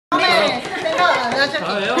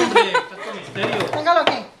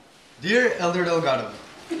Dear Elder Delgado,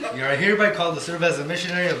 you are hereby called to serve as a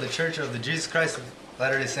missionary of the Church of the Jesus Christ of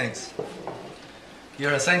Latter-day Saints. You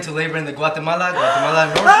are assigned to labor in the Guatemala North.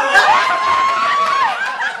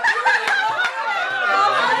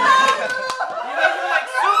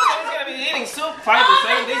 Soup 5 to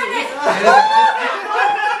 7 days a week. I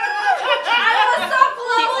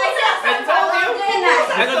told you.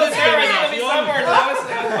 I told Sarah it's gonna be somewhere. I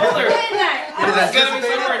told her. It's gonna be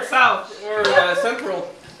somewhere in South or Central.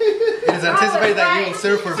 It is anticipated that you will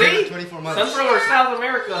serve for 24 months. Central or South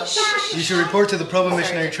America. You should report to the Provo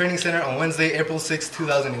Missionary Training Center on Wednesday, April 6,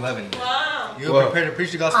 2011. Wow. You will prepare to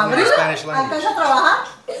preach the gospel in the Spanish language.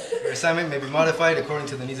 Your assignment may be modified according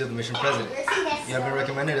to the needs of the mission president. You have been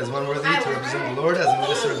recommended as one worthy to represent the Lord as a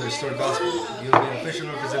minister of the restored gospel. You will be an official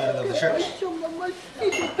representative of the church.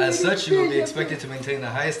 As such, you will be expected to maintain the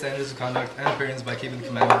highest standards of conduct and appearance by keeping the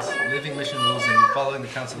commandments, living mission rules, and following the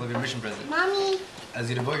counsel of your mission president. As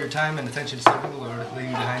you devote your time and attention to serving the Lord,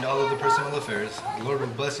 leaving behind all of the personal affairs, the Lord will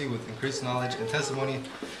bless you with increased knowledge and testimony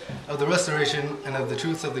of the restoration and of the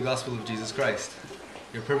truths of the gospel of Jesus Christ.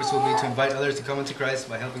 Your purpose will be to invite others to come into Christ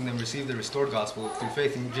by helping them receive the restored gospel through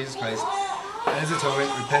faith in Jesus Christ and His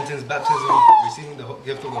atonement, repentance, baptism, receiving the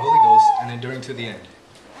gift of the Holy Ghost, and enduring to the end.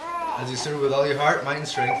 As you serve with all your heart, might, and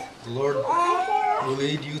strength, the Lord will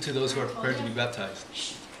lead you to those who are prepared to be baptized.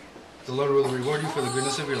 The Lord will reward you for the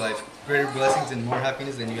goodness of your life. Greater blessings and more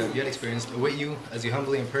happiness than you have yet experienced await you as you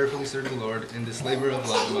humbly and prayerfully serve the Lord in this labor of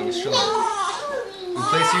love among His children. We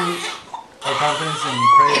place you our confidence and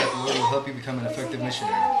pray that the Lord will help you become an effective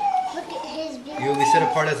missionary. You will be set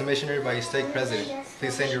apart as a missionary by your stake president.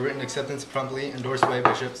 Please send your written acceptance promptly endorsed by a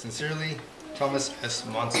bishop. Sincerely, Thomas S.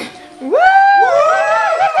 Monson.